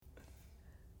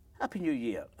Happy New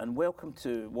Year and welcome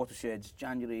to Watershed's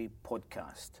January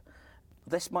podcast.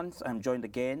 This month I'm joined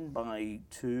again by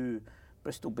two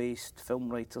Bristol-based film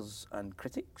writers and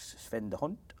critics, Sven de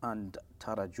Hont and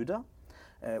Tara Judah.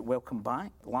 Welcome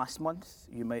back. Last month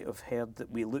you might have heard that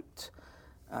we looked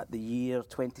at the year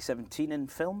 2017 in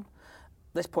film.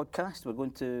 This podcast we're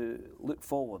going to look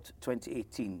forward to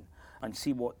 2018 and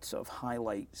see what sort of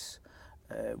highlights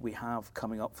we have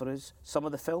coming up for us. Some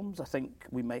of the films, I think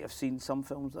we might have seen some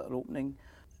films that are opening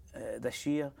this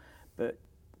year, but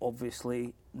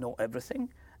obviously not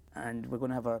everything. And we're going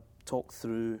to have a talk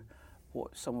through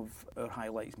what some of our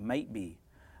highlights might be.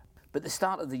 But the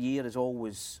start of the year is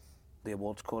always the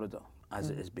awards corridor, as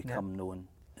it has become known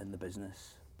in the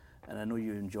business. And I know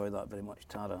you enjoy that very much,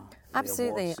 Tara.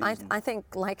 Absolutely. I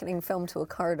think likening film to a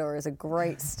corridor is a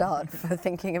great start for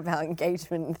thinking about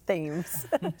engagement and themes.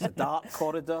 It's a dark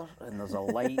corridor and there's a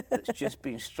light that's just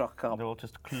been struck up. They're all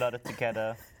just cluttered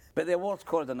together. But the awards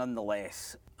corridor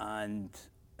nonetheless, and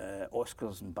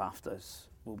Oscars and BAFTAs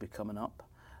will be coming up.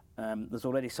 There's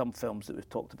already some films that we've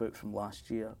talked about from last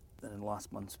year and in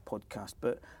last month's podcast,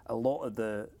 but a lot of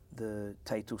the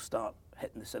titles start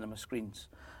hitting the cinema screens.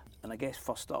 And I guess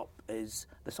first up is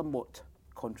the somewhat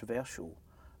controversial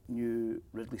new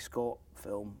Ridley Scott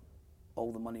film,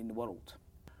 All the Money in the World.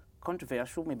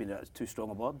 Controversial, maybe that's too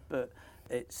strong a word, but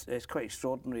it's quite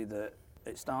extraordinary that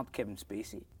it starred Kevin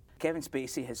Spacey. Kevin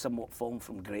Spacey has somewhat fallen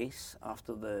from grace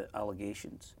after the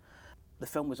allegations. The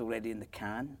film was already in the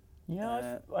can.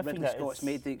 Yeah, I think Ridley Scott's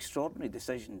made the extraordinary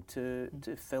decision to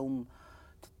film,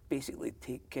 to basically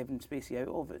take Kevin Spacey out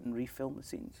of it and refilm the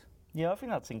scenes. Yeah, I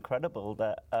think that's incredible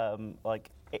that an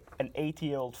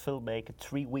 80-year-old filmmaker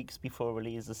 3 weeks before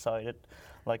release decided,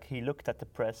 he looked at the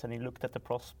press and he looked at the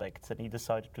prospects and he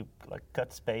decided to cut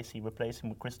Spacey, replace him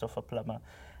with Christopher Plummer.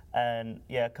 And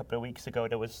yeah, a couple of weeks ago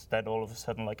there was then all of a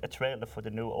sudden a trailer for the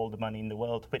new All the Money in the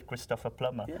World with Christopher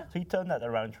Plummer. Yeah. So he turned that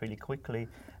around really quickly.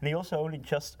 And he also only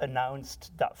just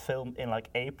announced that film in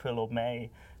April or May.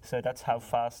 So that's how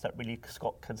fast that really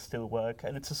Scott can still work.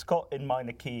 And it's a Scott in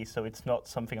minor key, so it's not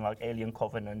something like Alien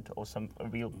Covenant or a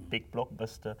real big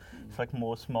blockbuster. It's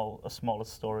more a smaller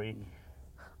story.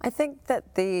 I think that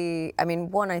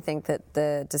I think that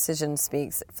the decision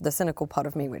speaks for the cynical part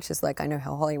of me, which is I know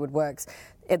how Hollywood works.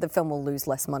 The film will lose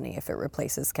less money if it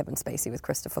replaces Kevin Spacey with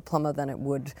Christopher Plummer than it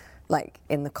would,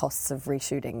 in the costs of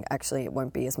reshooting. Actually, it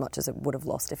won't be as much as it would have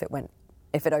lost if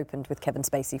it opened with Kevin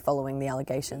Spacey following the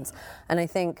allegations. And I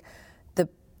think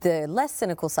the less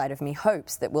cynical side of me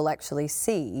hopes that we'll actually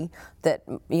see that,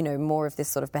 more of this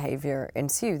sort of behaviour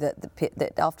ensue,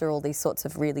 that after all these sorts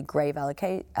of really grave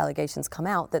allegations come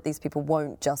out, that these people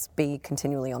won't just be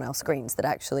continually on our screens, that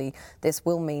actually this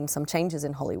will mean some changes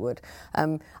in Hollywood.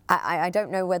 I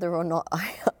don't know whether or not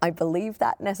I believe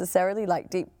that necessarily,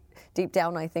 Deep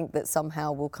down, I think that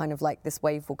somehow we'll this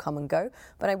wave will come and go.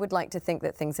 But I would like to think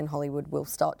that things in Hollywood will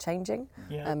start changing.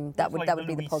 Yeah. That would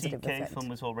be the positive effect. The film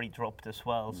was already dropped as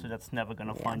well, so that's never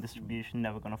going to find distribution,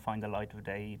 never going to find the light of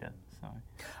day either. So,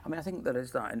 I think there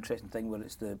is that interesting thing where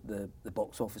it's the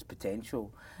box office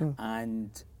potential,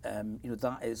 and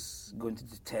that is going to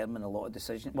determine a lot of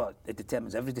decisions. Well, it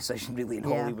determines every decision really in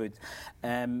Hollywood.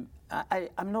 I'm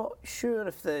not sure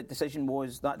if that decision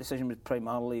was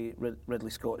primarily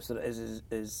Ridley Scott's, that it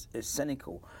is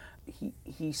cynical.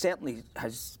 He certainly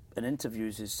has in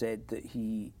interviews has said that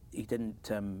he didn't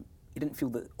feel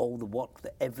that all the work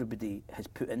that everybody has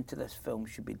put into this film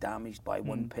should be damaged by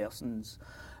one person's,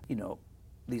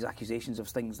 these accusations of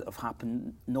things that have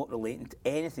happened not relating to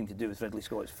anything to do with Ridley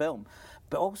Scott's film.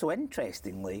 But also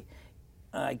interestingly,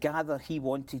 I gather he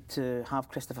wanted to have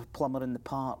Christopher Plummer in the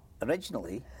part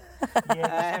originally.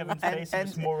 Kevin Spacey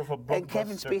was more of a blockbuster. And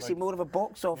Kevin Spacey more of a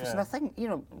box office. Yeah. And I think,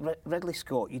 Ridley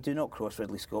Scott, you do not cross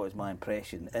Ridley Scott is my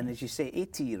impression. And as you say,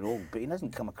 80-year-old, but he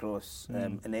doesn't come across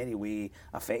in any way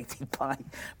affected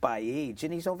by age.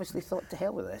 And he's obviously thought, to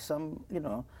hell with this, I'm,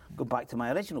 go back to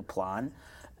my original plan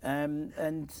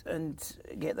and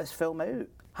get this film out.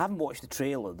 Haven't watched the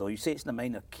trailer though. You say it's in a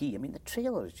minor key. The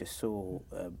trailer is just so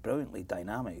brilliantly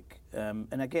dynamic, and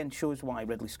again shows why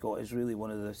Ridley Scott is really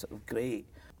one of the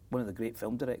great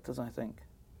film directors, I think.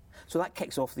 So that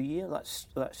kicks off the year. That's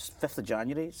 5th of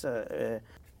January. It's a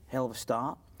hell of a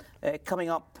start. Coming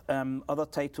up, other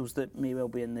titles that may well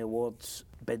be in the awards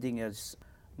bidding is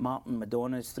Martin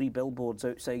McDonagh's 3 Billboards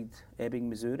Outside Ebbing,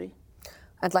 Missouri.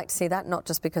 I'd like to see that, not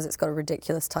just because it's got a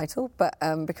ridiculous title, but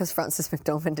because Frances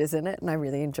McDormand is in it, and I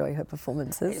really enjoy her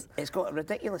performances. It's got a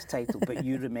ridiculous title, but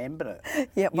you remember it.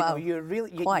 Yeah, well, you're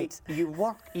really quite. You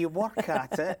work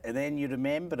at it, and then you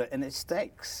remember it, and it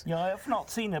sticks. Yeah, I've not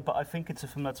seen it, but I think it's a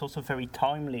film that's also very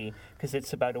timely because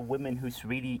it's about a woman who's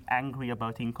really angry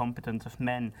about the incompetence of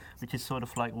men, which is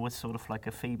was sort of like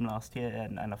a theme last year,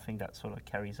 and I think that sort of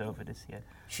carries over this year.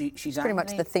 She's pretty angry,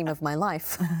 much the theme of my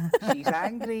life. She's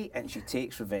angry and she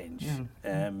takes revenge,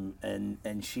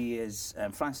 and she is.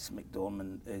 Frances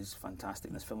McDormand is fantastic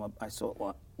in this film. I saw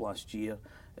it last year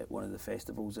at one of the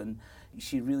festivals, and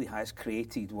she really has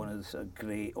created one of the sort of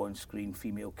great on-screen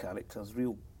female characters.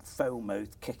 Real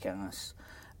foul-mouthed, kick-ass,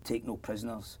 take no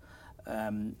prisoners,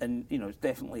 and it's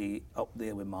definitely up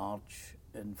there with Marge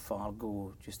in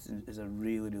Fargo. Just is a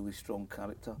really strong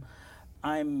character.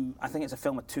 I think it's a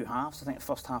film of two halves. I think the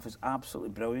first half is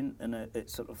absolutely brilliant, and it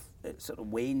sort of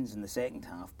wanes in the second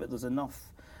half. But there's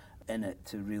enough in it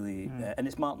to really, and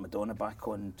it's Martin McDonagh back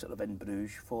on sort of in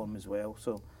Bruges form as well.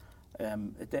 So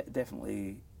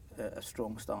definitely a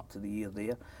strong start to the year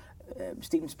there.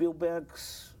 Steven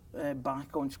Spielberg's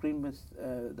back on screen with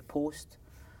The Post.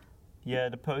 Yeah,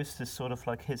 The Post is sort of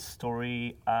like his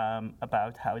story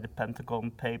about how the Pentagon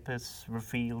Papers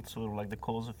revealed sort of like the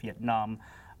cause of Vietnam.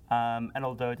 And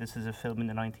although this is a film in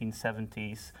the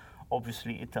 1970s,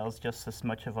 obviously it tells just as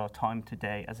much of our time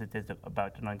today as it did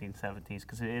about the 1970s,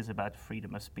 because it is about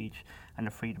freedom of speech and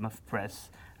the freedom of press,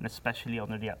 and especially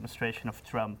under the administration of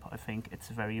Trump, I think it's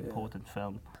a very important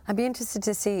film. I'd be interested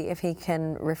to see if he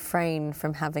can refrain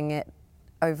from having it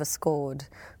overscored,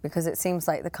 because it seems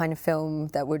like the kind of film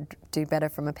that would do better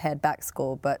from a pared back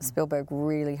score, but Spielberg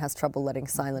really has trouble letting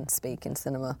silence speak in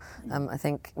cinema. I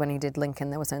think when he did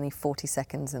Lincoln there was only 40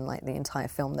 seconds in like the entire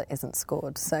film that isn't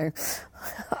scored, so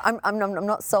I'm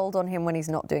not sold on him when he's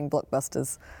not doing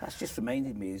blockbusters. That's just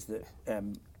reminded me is that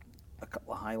a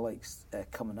couple of highlights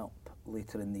coming up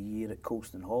later in the year at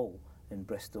Colston Hall in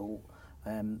Bristol.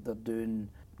 They're doing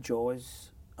Jaws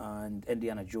and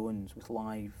Indiana Jones with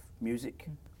live music.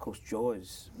 Of course,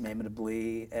 Jaws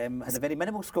memorably had a very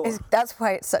minimal score. That's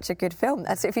why it's such a good film.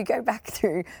 If you go back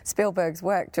through Spielberg's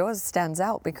work, Jaws stands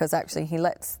out because actually he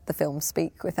lets the film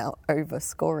speak without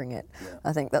over-scoring it. Yeah.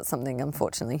 I think that's something,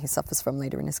 unfortunately, he suffers from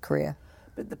later in his career.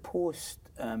 But The Post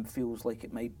feels like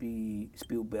it might be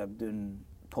Spielberg doing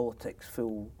politics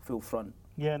full front.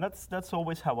 Yeah, that's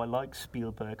always how I like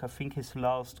Spielberg. I think his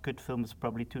last good film was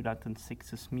probably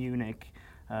 2006's Munich,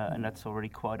 and that's already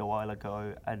quite a while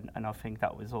ago. And I think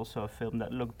that was also a film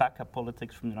that looked back at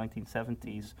politics from the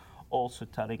 1970s, also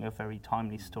telling a very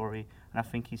timely story. And I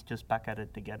think he's just back at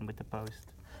it again with The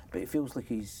Post. But it feels like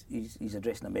he's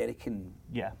addressing American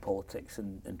politics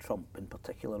and Trump in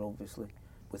particular, obviously,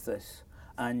 with this.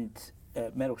 And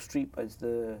Meryl Streep as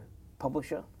the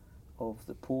publisher of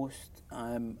The Post,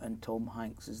 and Tom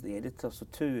Hanks as the editor. So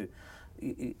two,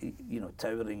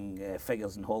 towering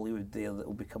figures in Hollywood there that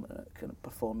will be kind of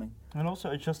performing. And also,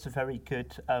 it's just a very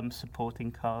good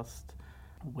supporting cast,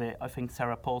 where I think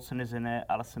Sarah Paulson is in it,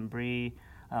 Alison Brie,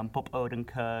 Bob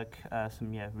Odenkirk,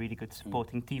 some really good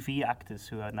supporting TV actors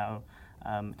who are now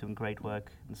doing great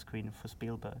work on the screen for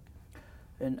Spielberg.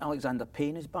 And Alexander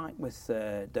Payne is back with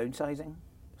Downsizing,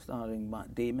 starring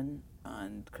Matt Damon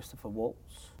and Christopher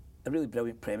Waltz. A really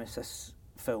brilliant premise, this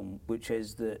film, which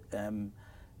is that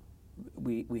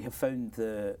we have found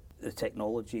the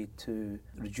technology to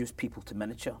reduce people to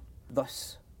miniature,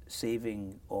 thus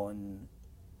saving on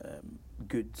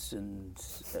goods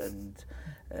and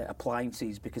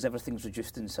appliances, because everything's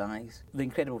reduced in size. The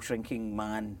Incredible Shrinking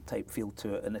Man type feel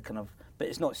to it, and but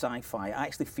it's not sci-fi. It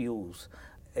actually feels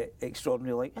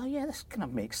extraordinary, like, oh yeah, this kind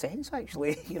of makes sense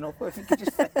actually. If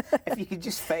you could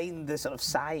just find the sort of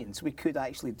science, we could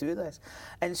actually do this.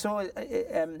 And so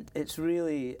it's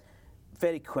really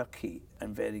very quirky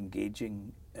and very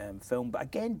engaging film, but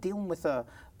again dealing with a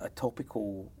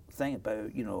topical thing about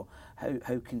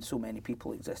how can so many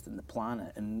people exist in the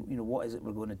planet, and what is it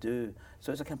we're going to do.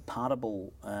 So it's a kind of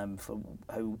parable for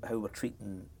how we're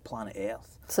treating planet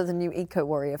Earth. So the new Eco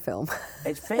Warrior film.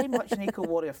 It's very much an Eco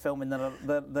Warrior film, and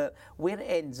where it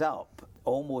ends up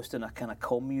almost in a kind of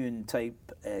commune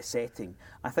type setting,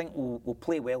 I think will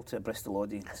play well to a Bristol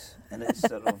audience, and it's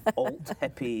sort of alt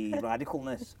hippie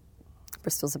radicalness.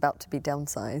 Bristol's about to be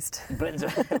downsized.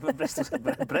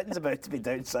 Britain's about to be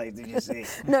downsized, did you say?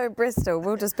 No, Bristol.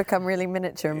 We'll just become really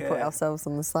miniature and put ourselves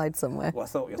on the side somewhere. Well, I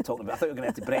thought you were talking about. I thought you were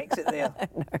going to have to Brexit there.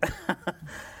 No.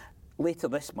 Later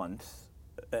this month,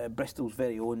 Bristol's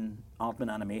very own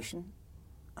Aardman Animation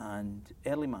and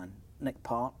Early Man, Nick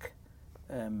Park,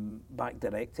 back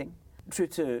directing. true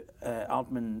to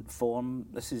Aardman form,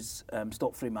 this is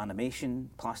stop frame animation,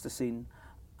 plasticine,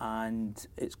 and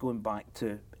it's going back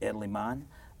to early Man.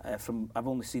 I've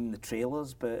only seen the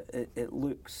trailers, but it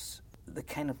looks the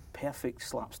kind of perfect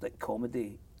slapstick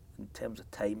comedy in terms of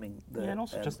timing. That, and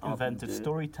also just Aardman inventive do.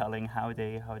 storytelling, how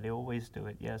they always do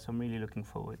it. Yeah, so I'm really looking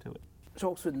forward to it. It's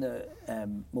also in the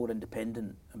more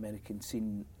independent American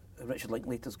scene. Richard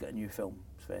Linklater's got a new film,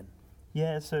 Sven.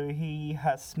 Yeah, so he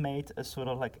has made a sort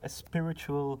of like a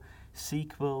spiritual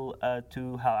sequel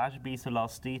to Hal Ashby's The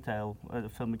Last Detail, the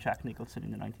film with Jack Nicholson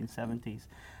in the 1970s.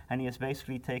 And he has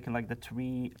basically taken like the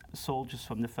 3 soldiers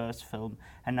from the first film,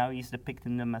 and now he's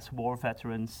depicting them as war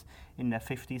veterans in their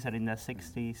 50s and in their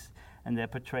 60s. And they're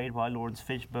portrayed by Lawrence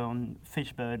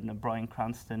Fishburne, Bryan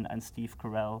Cranston, and Steve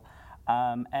Carell.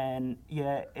 And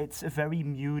yeah, it's a very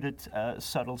muted,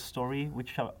 subtle story,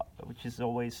 which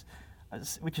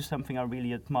is something I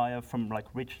really admire from like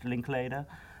Richard Linklater.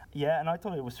 Yeah, and I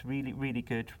thought it was really, really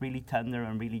good, really tender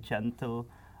and really gentle,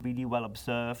 really well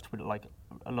observed, with like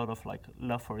a lot of like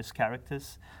love for his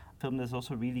characters. Film, there's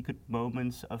also really good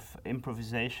moments of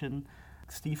improvisation.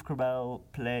 Steve Carell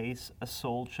plays a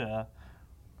soldier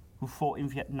who fought in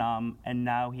Vietnam, and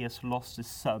now he has lost his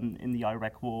son in the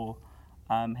Iraq War,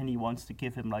 and he wants to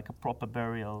give him like a proper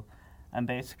burial. And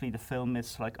basically the film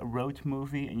is like a road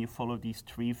movie, and you follow these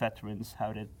 3 veterans,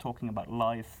 how they're talking about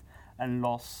life and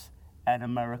loss and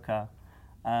America,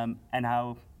 and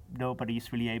how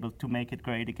nobody's really able to make it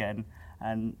great again.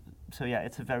 And so yeah,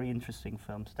 it's a very interesting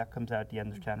film. So that comes out at the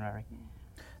end of January.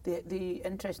 The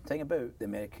interesting thing about the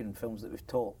American films that we've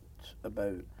talked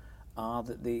about are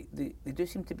that they do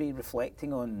seem to be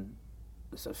reflecting on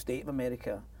the sort of state of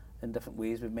America in different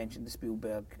ways. We've mentioned the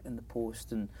Spielberg and the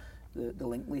Post and the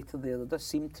Linklater there. There does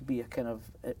seem to be a kind of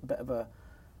a bit of a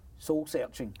soul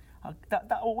searching. That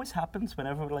always happens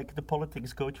whenever like the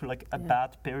politics go through like a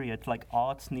bad period. Like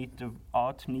art need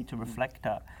to reflect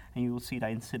that, and you will see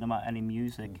that in cinema and in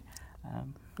music.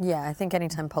 Yeah, I think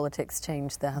anytime politics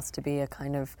change, there has to be a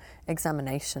kind of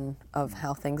examination of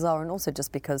how things are, and also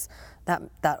just because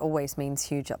that always means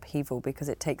huge upheaval, because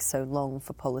it takes so long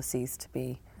for policies to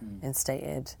be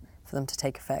instated, for them to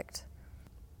take effect.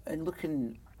 And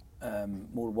looking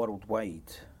more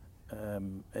worldwide,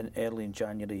 and early in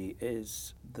January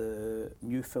is the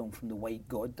new film from the White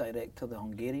God director, the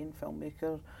Hungarian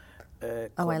filmmaker.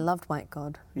 I loved White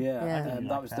God. Yeah.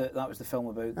 That was the film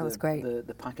about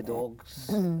the pack of dogs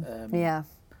in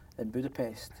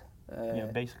Budapest.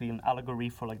 Basically an allegory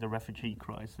for like the refugee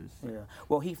crisis. Yeah.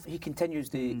 Well, he continues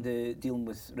the dealing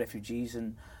with refugees,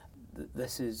 and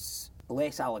this is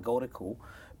less allegorical,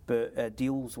 but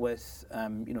deals with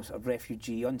sort of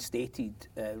unstated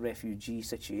refugee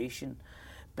situation,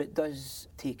 but does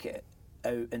take it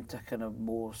out into kind of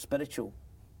more spiritual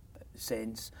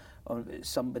sense of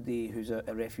somebody who's a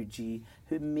refugee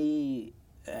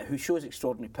who shows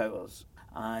extraordinary powers,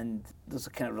 and there's a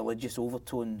kind of religious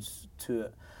overtones to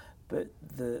it, but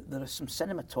there is some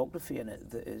cinematography in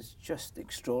it that is just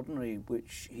extraordinary,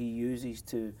 which he uses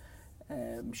to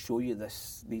show you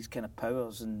these kind of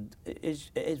powers, and it is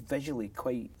visually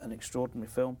quite an extraordinary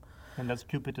film. And that's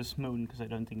Jupiter's Moon, because I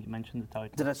don't think you mentioned the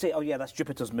title. Did I say? Oh yeah, that's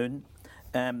Jupiter's Moon,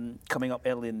 coming up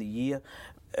early in the year.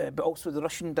 But also the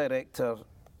Russian director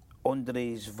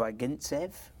Andrei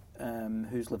Zvagintsev,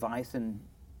 whose Leviathan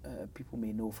people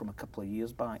may know from a couple of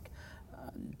years back,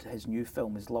 and his new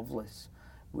film is Loveless,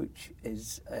 which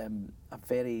is a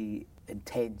very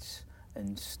intense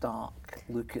and stark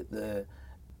look at the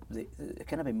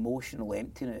kind of emotional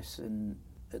emptiness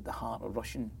at the heart of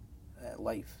Russian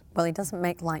life. Well, he doesn't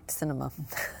make light cinema.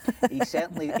 He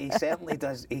certainly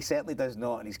does. He certainly does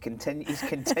not, and he's continued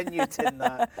in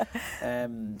that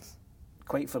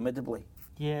quite formidably.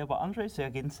 Yeah, what Andrei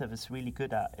Zvagintsev is really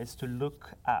good at is to look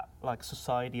at like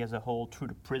society as a whole through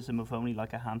the prism of only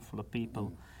like a handful of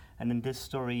people. And in this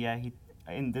story,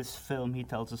 in this film, he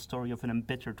tells a story of an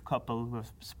embittered couple who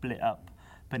have split up,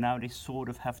 but now they sort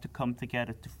of have to come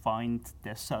together to find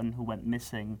their son who went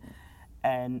missing.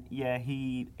 And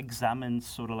he examines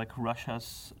sort of like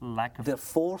Russia's lack of... They're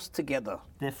forced together.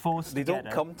 They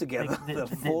don't come together. They're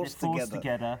forced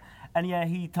together. And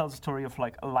he tells a story of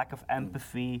like a lack of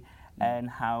empathy and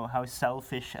how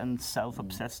selfish and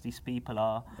self-obsessed these people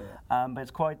are. Yeah. But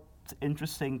it's quite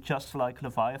interesting, just like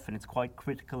Leviathan, it's quite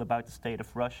critical about the state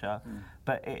of Russia.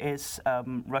 But it is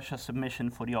Russia's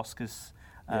submission for the Oscars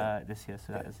this year,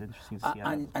 so that is interesting to see.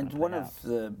 And one of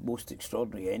the most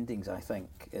extraordinary endings, I think,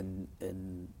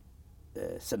 in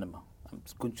cinema.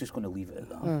 I'm just going to leave it at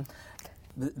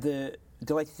that.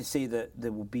 Delighted to say that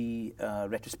there will be a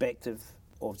retrospective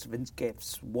of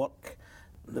Zvinskyev's work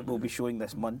that we'll be showing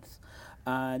this month,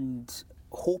 and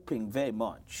hoping very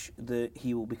much that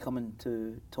he will be coming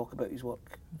to talk about his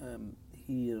work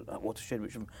here at Watershed,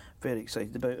 which I'm very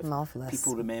excited about. Marvellous.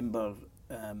 People remember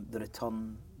The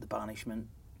Return, The Banishment.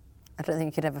 I don't think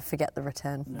you could ever forget The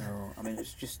Return. No, I mean,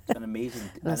 it's just an amazing,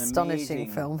 An astonishing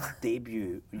amazing film.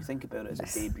 debut. When you think about it as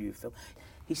a debut film,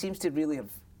 he seems to really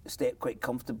have stepped quite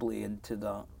comfortably into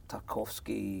that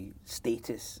Tarkovsky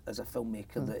status as a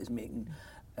filmmaker that is making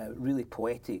really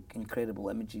poetic, incredible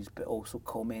images, but also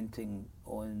commenting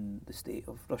on the state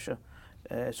of Russia.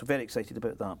 So very excited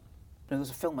about that. Now, there's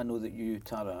a film I know that you,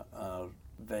 Tara, are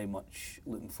very much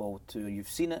looking forward to. You've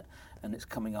seen it, and it's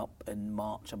coming up in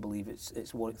March, I believe.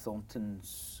 It's Warwick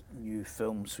Thornton's new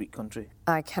film, Sweet Country.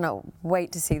 I cannot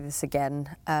wait to see this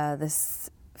again.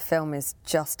 This film is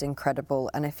just incredible,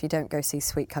 and if you don't go see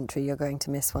Sweet Country, you're going to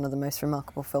miss one of the most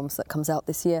remarkable films that comes out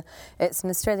this year. It's an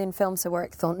Australian film, so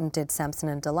Warwick Thornton did Samson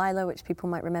and Delilah, which people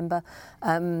might remember.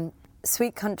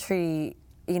 Sweet Country,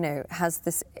 has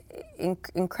this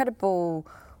incredible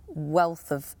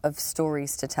wealth of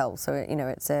stories to tell. So,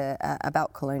 it's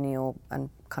about colonial and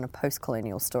kind of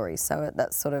post-colonial stories. So at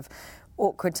that sort of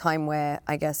awkward time where,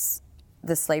 I guess,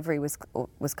 the slavery was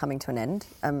coming to an end,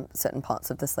 certain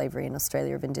parts of the slavery in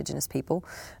Australia of Indigenous people,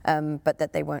 but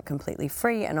that they weren't completely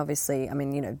free. And obviously,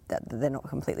 that they're not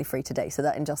completely free today, so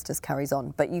that injustice carries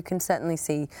on. But you can certainly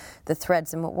see the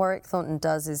threads, and what Warwick Thornton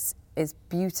does is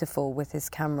beautiful with his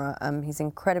camera. He's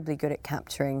incredibly good at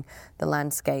capturing the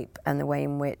landscape and the way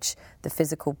in which the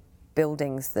physical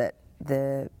buildings that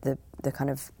the kind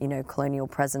of colonial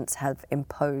presence have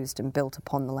imposed and built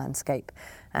upon the landscape,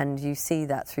 and you see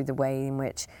that through the way in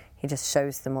which he just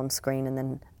shows them on screen,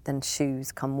 and then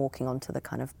shoes come walking onto the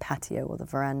kind of patio or the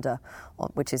veranda,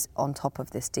 which is on top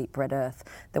of this deep red earth.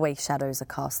 The way shadows are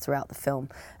cast throughout the film.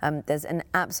 There's an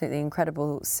absolutely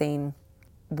incredible scene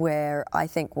where I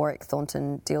think Warwick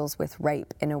Thornton deals with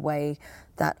rape in a way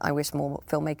that I wish more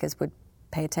filmmakers would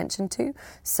pay attention to.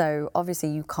 So obviously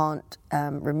you can't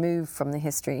remove from the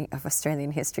history of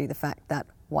Australian history the fact that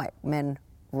white men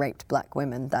raped black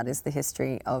women. That is the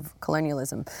history of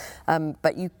colonialism.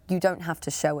 But you don't have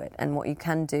to show it, and what you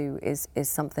can do is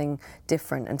something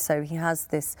different. And so he has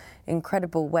this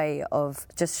incredible way of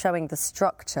just showing the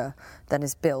structure that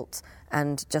is built,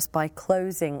 and just by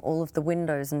closing all of the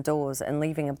windows and doors and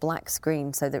leaving a black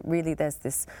screen, so that really there's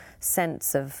this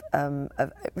sense of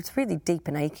it's really deep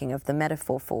and aching of the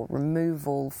metaphor for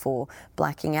removal, for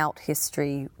blacking out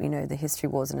history. The history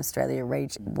wars in Australia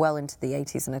raged well into the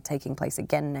 80s and are taking place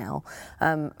again now,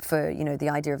 for the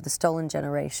idea of the stolen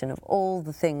generation, of all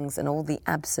the things and all the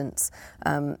absence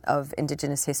of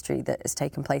Indigenous history that has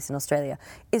taken place in Australia,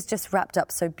 is just wrapped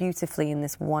up so beautifully in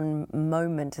this one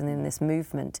moment and in this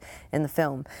movement in the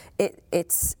film.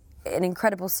 It's an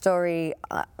incredible story.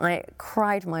 I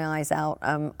cried my eyes out,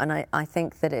 and I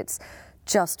think that it's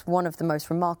just one of the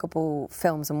most remarkable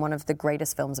films and one of the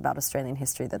greatest films about Australian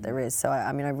history that there is. So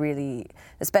I really,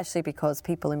 especially because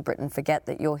people in Britain forget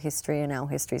that your history and our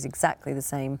history is exactly the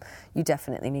same, you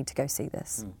definitely need to go see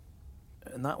this.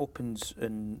 And that opens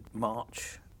in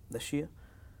March this year.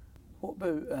 What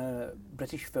about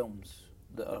British films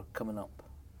that are coming up?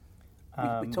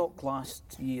 We talked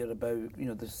last year about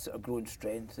there's sort of growing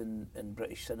strength in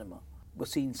British cinema. We're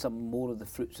seeing some more of the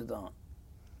fruits of that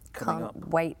coming up. Can't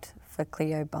wait for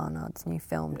Cleo Barnard's new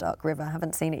film, Dark River. I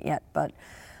haven't seen it yet, but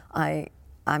I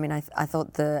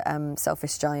thought the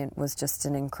Selfish Giant was just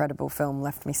an incredible film,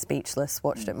 left me speechless,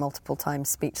 watched it multiple times,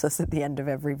 speechless at the end of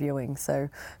every viewing, so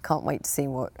can't wait to see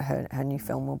what her new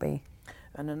film will be.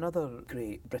 And another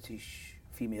great British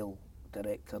female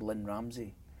director, Lynn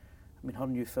Ramsay. Her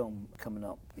new film coming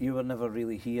up, You Were Never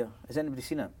Really Here. Has anybody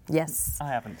seen it? Yes. I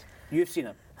haven't. You've seen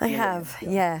it? I have,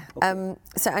 yeah. Okay.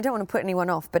 So I don't want to put anyone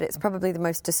off, but it's probably the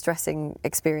most distressing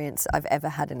experience I've ever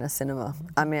had in a cinema.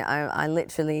 I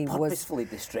literally was... Purposefully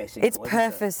distressing. It's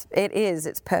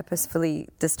purposefully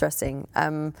distressing.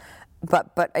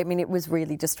 But it was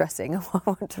really distressing. I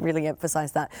want to really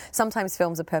emphasise that. Sometimes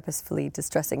films are purposefully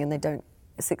distressing and they don't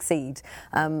succeed,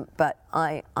 but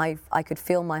I could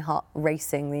feel my heart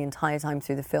racing the entire time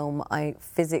through the film. I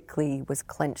physically was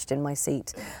clenched in my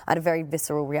seat. I had a very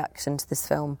visceral reaction to this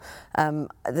film.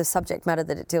 The subject matter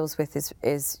that it deals with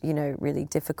is really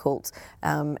difficult.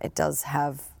 It does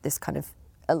have this kind of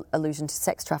allusion to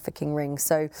sex trafficking rings.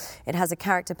 So it has a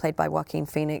character played by Joaquin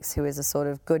Phoenix who is a sort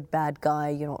of good bad guy.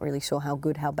 You're not really sure how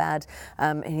good, how bad,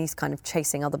 and he's kind of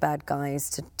chasing other bad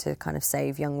guys to kind of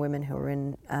save young women who are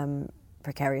in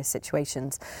precarious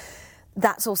situations.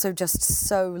 That's also just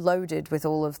so loaded with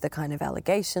all of the kind of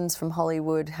allegations from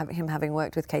Hollywood, him having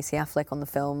worked with Casey Affleck on the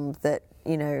film, that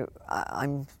you know,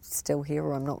 I'm still here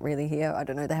or I'm not really here. I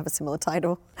don't know. They have a similar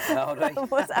title. Oh, right.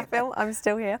 What's that film? I'm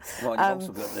still here. Well, you've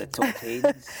also got the Tom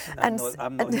Haynes.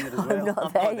 I'm not here as well. I'm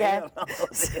not there yet.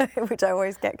 So, which I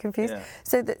always get confused. Yeah.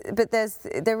 So, but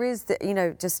there is, you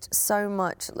know, just so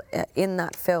much in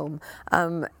that film,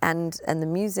 and the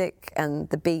music and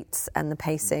the beats and the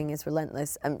pacing is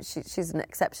relentless. She's an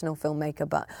exceptional filmmaker,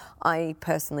 but I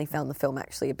personally found the film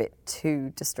actually a bit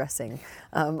too distressing.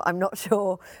 I'm not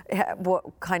sure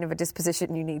what kind of a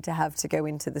disposition you need to have to go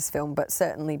into this film, but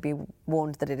certainly be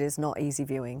warned that it is not easy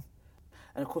viewing.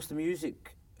 And of course, the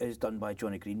music is done by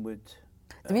Johnny Greenwood.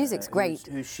 The music's great.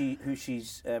 Who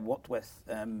she's worked with,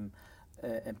 and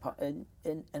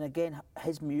again,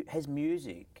 his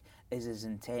music is as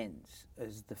intense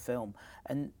as the film,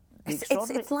 and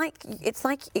it's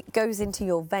like it goes into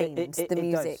your veins, the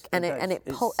music, and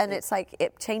it's like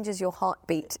it changes your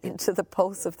heartbeat into the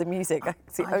pulse of the music.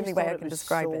 It's the only way I can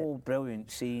describe it. It was so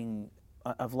brilliant seeing.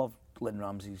 I've loved Lynn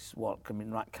Ramsey's work. I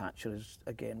mean, Ratcatcher is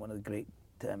again one of the great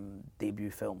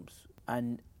debut films,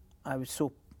 and I was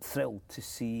so thrilled to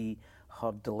see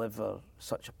her deliver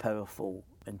such a powerful,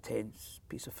 intense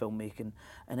piece of filmmaking,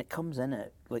 and it comes in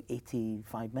at like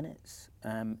 85 minutes.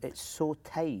 It's so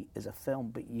tight as a film,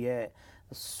 but yet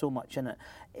there's so much in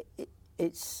it.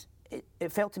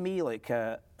 It felt to me like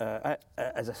as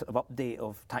a sort of update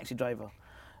of Taxi Driver,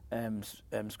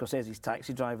 Scorsese's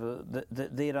Taxi Driver.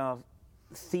 That there are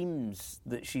themes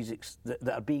that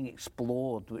that are being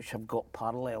explored, which have got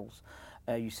parallels.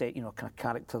 You say, you know, kind of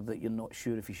character that you're not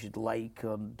sure if you should like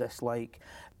or dislike,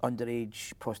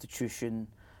 underage prostitution.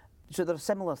 So there are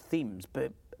similar themes,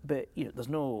 but you know, there's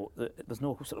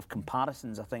no sort of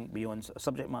comparisons, I think, beyond sort of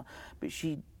subject matter. But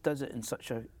she does it in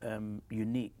such a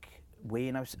unique way,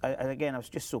 and I was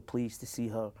just so pleased to see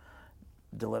her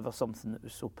deliver something that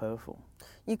was so powerful.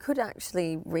 You could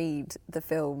actually read the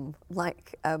film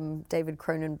like David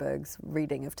Cronenberg's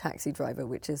reading of Taxi Driver,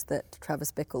 which is that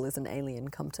Travis Bickle is an alien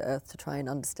come to Earth to try and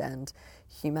understand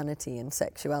humanity and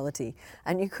sexuality.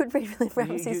 And you could read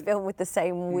Ramsey's film with the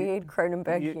same weird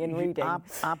Cronenbergian reading.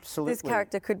 Absolutely. This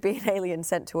character could be an alien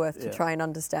sent to Earth to try and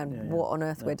understand what on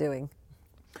earth we're doing.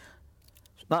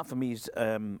 That for me is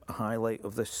a highlight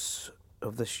of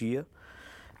this year.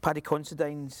 Paddy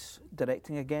Considine's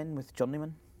directing again with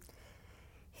Journeyman.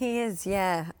 He is,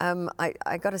 yeah.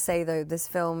 I got to say though, this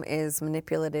film is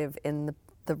manipulative in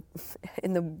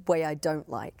the way I don't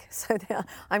like. So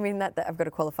I mean that I've got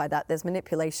to qualify that. There's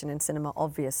manipulation in cinema,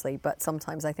 obviously, but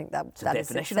sometimes I think that is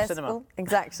definition of cinema.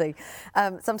 Exactly.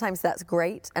 Sometimes that's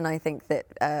great, and I think that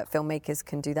filmmakers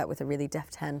can do that with a really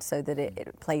deft hand, so that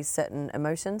it plays certain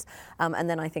emotions. And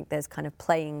then I think there's kind of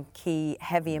playing key,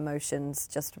 heavy emotions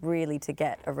just really to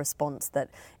get a response that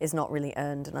is not really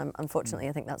earned. And unfortunately,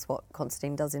 I think that's what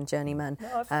Constantine does in Journeyman.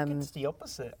 No, I think it's the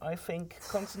opposite. I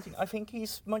think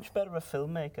he's much better a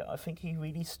filmmaker. I think he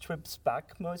really strips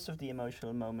back most of the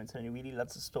emotional moments, and he really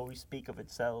lets the story speak of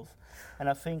itself. And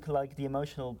I think like the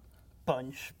emotional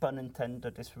punch, pun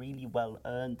intended, is really well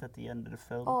earned at the end of the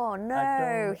film. Oh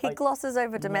no, he glosses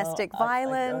over domestic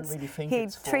violence. I don't really think he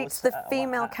treats the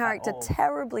female character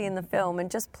terribly in the film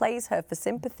and just plays her for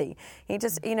sympathy. He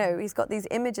just, you know, he's got these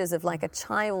images of like a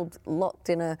child locked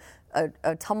in a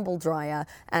tumble dryer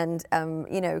and,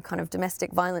 you know, kind of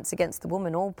domestic violence against the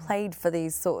woman, all played for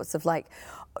these sorts of like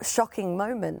shocking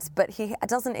moments, but he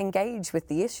doesn't engage with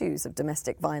the issues of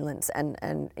domestic violence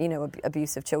and you know,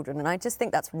 abuse of children. And I just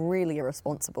think that's really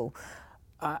irresponsible.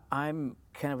 I'm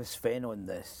kind of a Sven on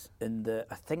this, in that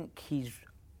I think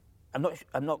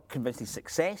I'm not convinced he's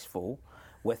successful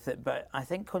with it, but I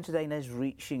think Considine is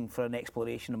reaching for an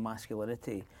exploration of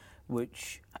masculinity,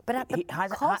 which but at the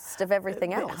cost of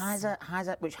everything else,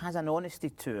 which has an honesty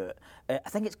to it. I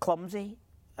think it's clumsy.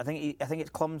 I think it's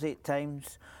clumsy at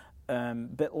times,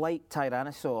 but like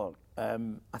Tyrannosaur,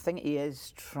 I think he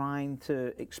is trying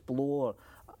to explore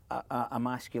a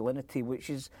masculinity which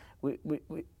is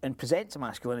and presents a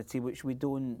masculinity which we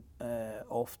don't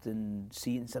often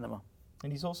see in cinema.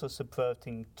 And he's also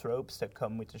subverting tropes that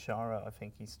come with the genre. I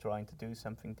think he's trying to do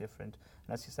something different.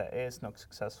 And as you said, it is not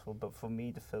successful, but for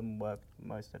me, the film worked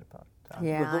most of the part.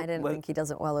 Yeah, I didn't think he does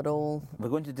it well at all. We're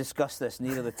going to discuss this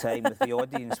nearer the time with the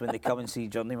audience when they come and see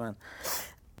Journeyman.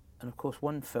 And of course,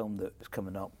 one film that is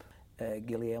coming up,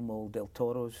 Guillermo del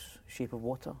Toro's Shape of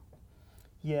Water.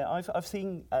 Yeah, I've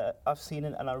seen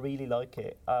it and I really like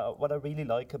it. What I really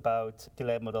like about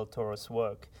Guillermo del Toro's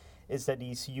work is that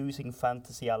he's using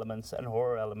fantasy elements and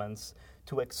horror elements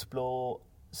to explore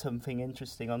something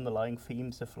interesting, underlying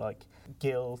themes of like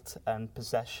guilt and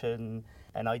possession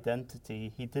and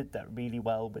identity. He did that really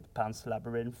well with Pan's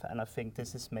Labyrinth, and I think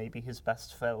this is maybe his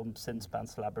best film since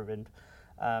Pan's Labyrinth.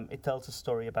 It tells a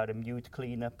story about a mute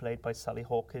cleaner played by Sally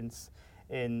Hawkins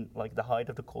in like the height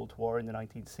of the Cold War in the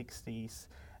 1960s,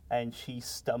 and she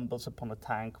stumbles upon a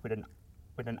tank with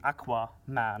an aqua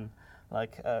man,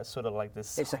 like sort of like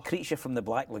this. It's a creature from the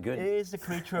Black Lagoon. It is the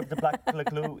creature of the Black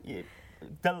Lagoon.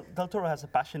 Del Toro has a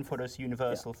passion for those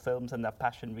Universal films, and that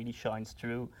passion really shines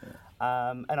through.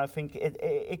 And I think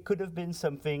it could have been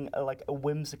something like a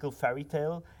whimsical fairy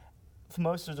tale. For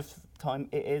most of the time,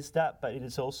 it is that, but it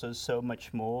is also so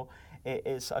much more. It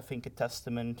is, I think, a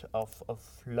testament of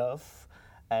love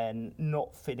and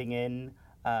not fitting in,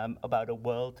 about a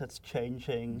world that's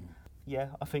changing. Yeah,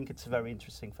 I think it's a very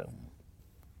interesting film.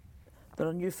 There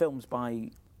are new films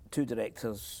by two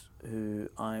directors who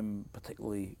I'm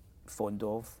particularly fond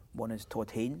of. One is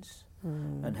Todd Haynes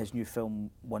and his new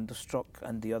film Wonderstruck,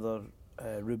 and the other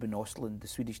Ruben Östlund, the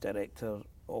Swedish director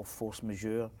of Force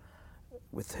Majeure,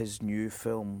 with his new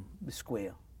film The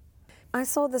Square. I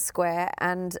saw The Square,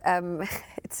 and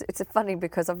it's funny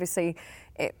because obviously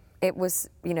it was,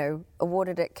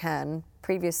 awarded at Cannes.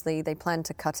 Previously, they planned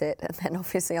to cut it, and then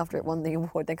obviously after it won the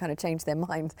award, they kind of changed their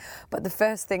mind. But the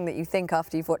first thing that you think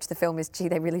after you've watched the film is, gee,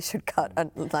 they really should cut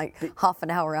half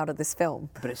an hour out of this film.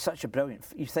 But it's such a brilliant.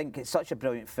 You think it's such a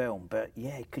brilliant film, but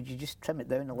yeah, could you just trim it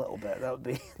down a little bit? That would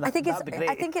be. That'd be great.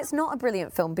 I think it's not a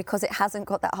brilliant film because it hasn't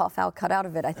got that half hour cut out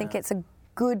of it. I think it's a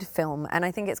good film, and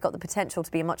I think it's got the potential to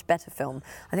be a much better film.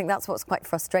 I think that's what's quite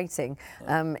frustrating,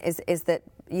 is that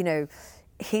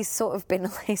he's sort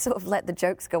of let the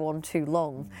jokes go on too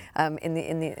long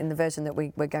in the version that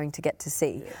we're going to get to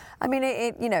see. Yeah. I mean,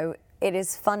 it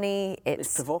is funny.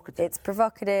 It's provocative. It's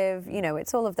provocative.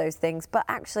 It's all of those things. But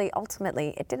actually,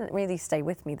 ultimately, it didn't really stay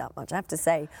with me that much. I have to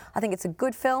say, I think it's a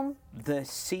good film. The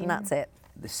scene. And that's it.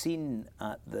 The scene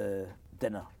at the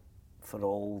dinner for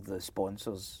all the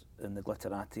sponsors in the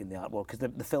Glitterati in the art world, because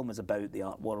the film is about the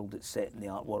art world. It's set in the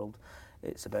art world.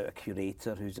 It's about a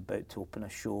curator who's about to open a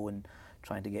show and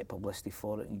trying to get publicity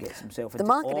for it and gets himself into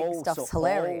marketing stuff's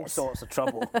hilarious. All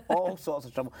sorts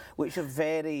of trouble, which are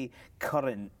very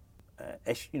current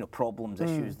problems,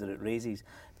 issues that it raises.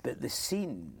 But the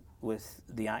scene with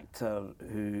the actor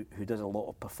who does a lot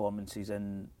of performances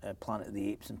in Planet of the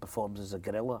Apes and performs as a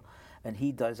gorilla, and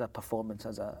he does a performance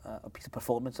as a piece of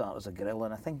performance art as a gorilla,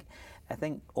 and I think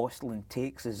Östlund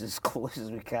takes us as close as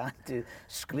we can to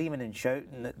screaming and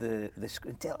shouting at the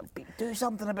screen, do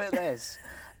something about this.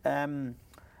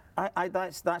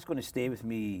 That's going to stay with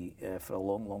me for a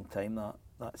long, long time.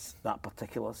 That's that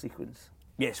particular sequence.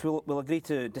 Yes, we'll agree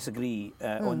to disagree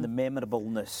on the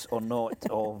memorableness or not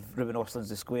of Ruben Östlund's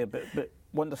The Square, but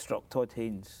Wonderstruck, Todd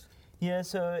Haynes. Yeah,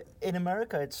 so in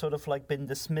America it's sort of like been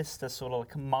dismissed as sort of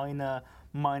like minor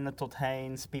Todd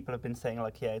Haynes. People have been saying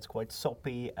like, yeah, it's quite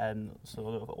soppy and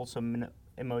sort of also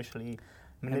emotionally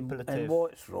manipulative. And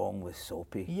what's wrong with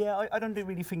soapy? Yeah, I don't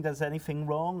really think there's anything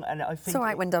wrong, and I think it's all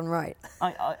right when done right.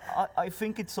 I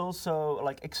think it's also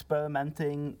like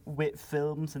experimenting with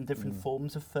films and different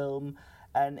forms of film.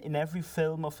 And in every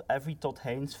Todd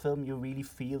Haynes film, you really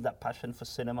feel that passion for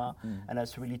cinema, and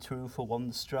that's really true for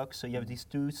Wonderstruck. So you have these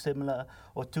two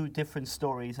different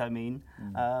stories. I mean,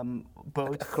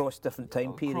 both across different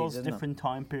time periods.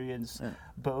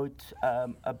 Both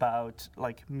about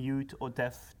like mute or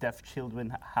deaf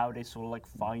children, how they sort of like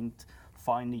find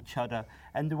each other,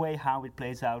 and the way how it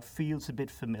plays out feels a bit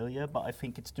familiar. But I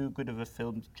think it's too good of a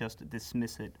film to just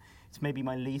dismiss it. It's maybe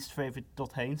my least favourite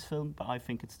Todd Haynes film, but I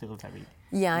think it's still a very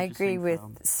I agree with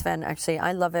Sven, actually.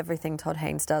 I love everything Todd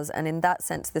Haynes does, and in that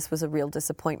sense, this was a real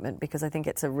disappointment because I think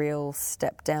it's a real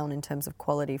step down in terms of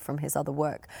quality from his other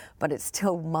work, but it's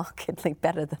still markedly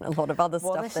better than a lot of other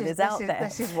stuff that is out there.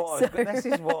 This is what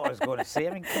I was going to say.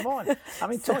 I mean, come on. I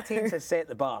mean, Todd Haynes has set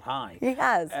the bar high. He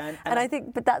has. And I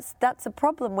think, but that's a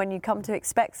problem when you come to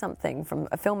expect something from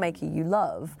a filmmaker you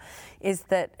love, is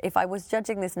that if I was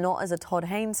judging this not as a Todd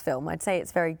Haynes film, I'd say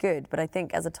it's very good, but I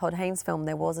think as a Todd Haynes film,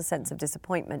 there was a sense of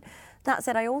disappointment. That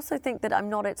said, I also think that I'm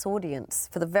not its audience.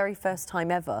 For the very first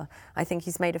time ever, I think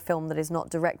he's made a film that is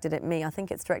not directed at me. I think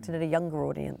it's directed at a younger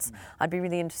audience. I'd be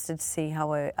really interested to see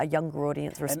how a younger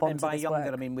audience responds to this work. And by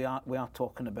younger, I mean, we are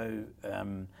talking about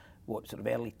what, sort of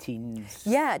early teens?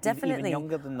 Yeah, definitely. Even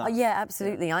younger than that? Yeah,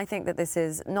 absolutely. Yeah. I think that this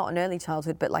is not an early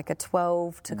childhood, but like a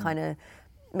 12 to kind of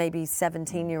maybe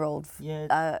 17-year-old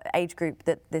age group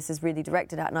that this is really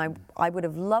directed at. And I would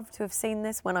have loved to have seen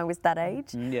this when I was that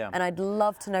age. Yeah. And I'd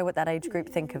love to know what that age group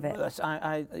think of it.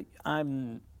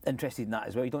 I'm interested in that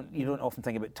as well. You don't often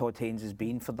think about Todd Haynes as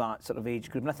being for that sort of age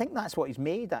group, and I think that's what he's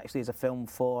made actually as a film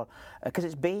for, because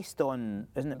it's based on,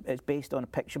 isn't it? It's based on a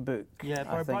picture book. Yeah,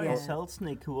 by Brian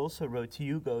Selznick, who also wrote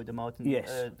Hugo,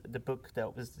 the book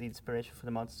that was the inspiration for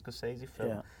the Martin Scorsese film.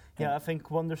 Yeah. Yeah, I think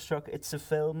Wonderstruck, it's a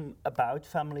film about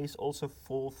families, also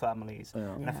for families.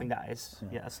 And I think that is,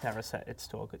 as Tara said, its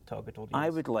target audience. I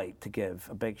would like to give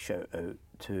a big shout out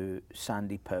to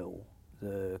Sandy Powell,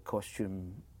 the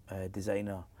costume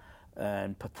designer,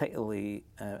 and particularly,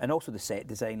 and also the set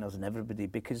designers and everybody,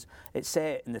 because it's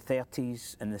set in the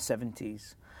 30s and the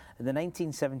 70s. In the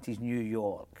 1970s New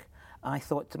York, I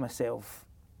thought to myself,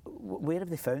 where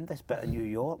have they found this bit of New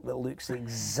York that looks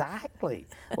exactly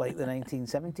like the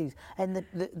 1970s? And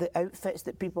the outfits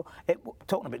that people...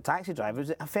 talking about Taxi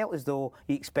Drivers, I felt as though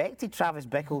you expected Travis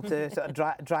Bickle to sort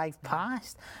of drive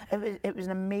past. It was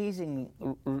an amazing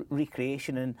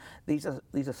recreation, and these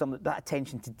are some... That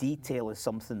attention to detail is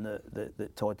something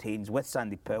that Todd Haynes, with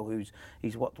Sandy Powell,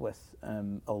 he's worked with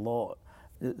a lot,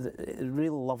 the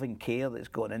real loving care that's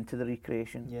gone into the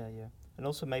recreation. Yeah. And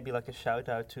also maybe like a shout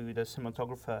out to the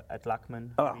cinematographer at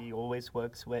Lachman, who he always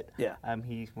works with. Yeah.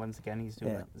 He's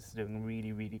doing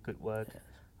really, really good work.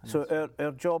 Yeah. So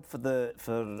our job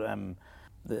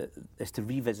is to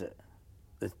revisit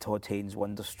the Todd Haynes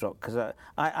Wonderstruck, because I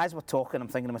as we're talking, I'm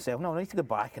thinking to myself, no, I need to go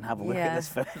back and have a look at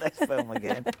this film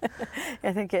again.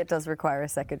 I think it does require a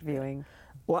second viewing.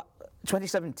 Well,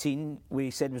 2017 we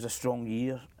said was a strong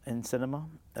year in cinema.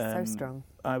 So strong.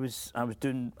 I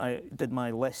did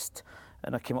my list,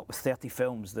 and I came up with 30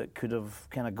 films that could have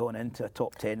kind of gone into a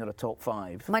top 10 or a top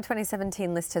 5. My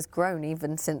 2017 list has grown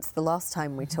even since the last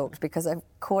time we talked, because I've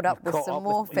caught up with some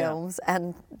more films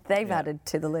and they've added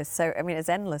to the list. So, I mean, it's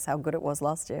endless how good it was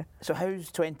last year. So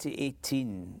how's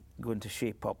 2018 going to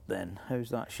shape up then? How's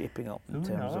that shaping up in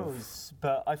terms of...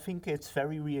 But I think it's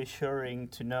very reassuring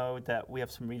to know that we have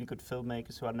some really good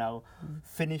filmmakers who are now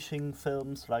finishing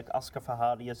films, like Oscar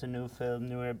Fahadi has a new film,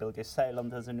 Noor Bilge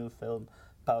Ceylan has a new film,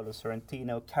 Paolo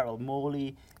Sorrentino, Carol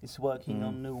Morley is working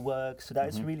on new work. So that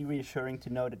is really reassuring to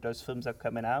know that those films are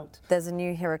coming out. There's a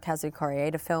new Hirokazu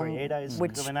Koreeda film,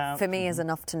 which coming out. For me is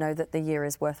enough to know that the year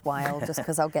is worthwhile, just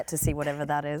because I'll get to see whatever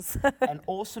that is. And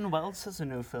Orson Welles has a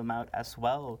new film out as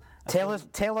well. Tell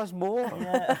us more.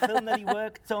 Yeah, a film that he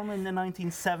worked on in the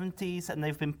 1970s, and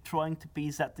they've been trying to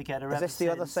piece that together. Is this The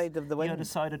Other Side of the Wind? The Other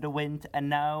Side of the Wind, and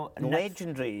now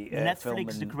legendary Netflix,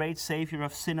 film, the great savior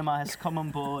of cinema, has come on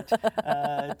board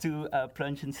to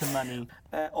plunge in some money.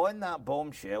 On that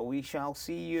bombshell, we shall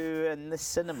see you in the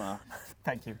cinema.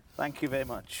 Thank you. Thank you very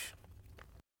much.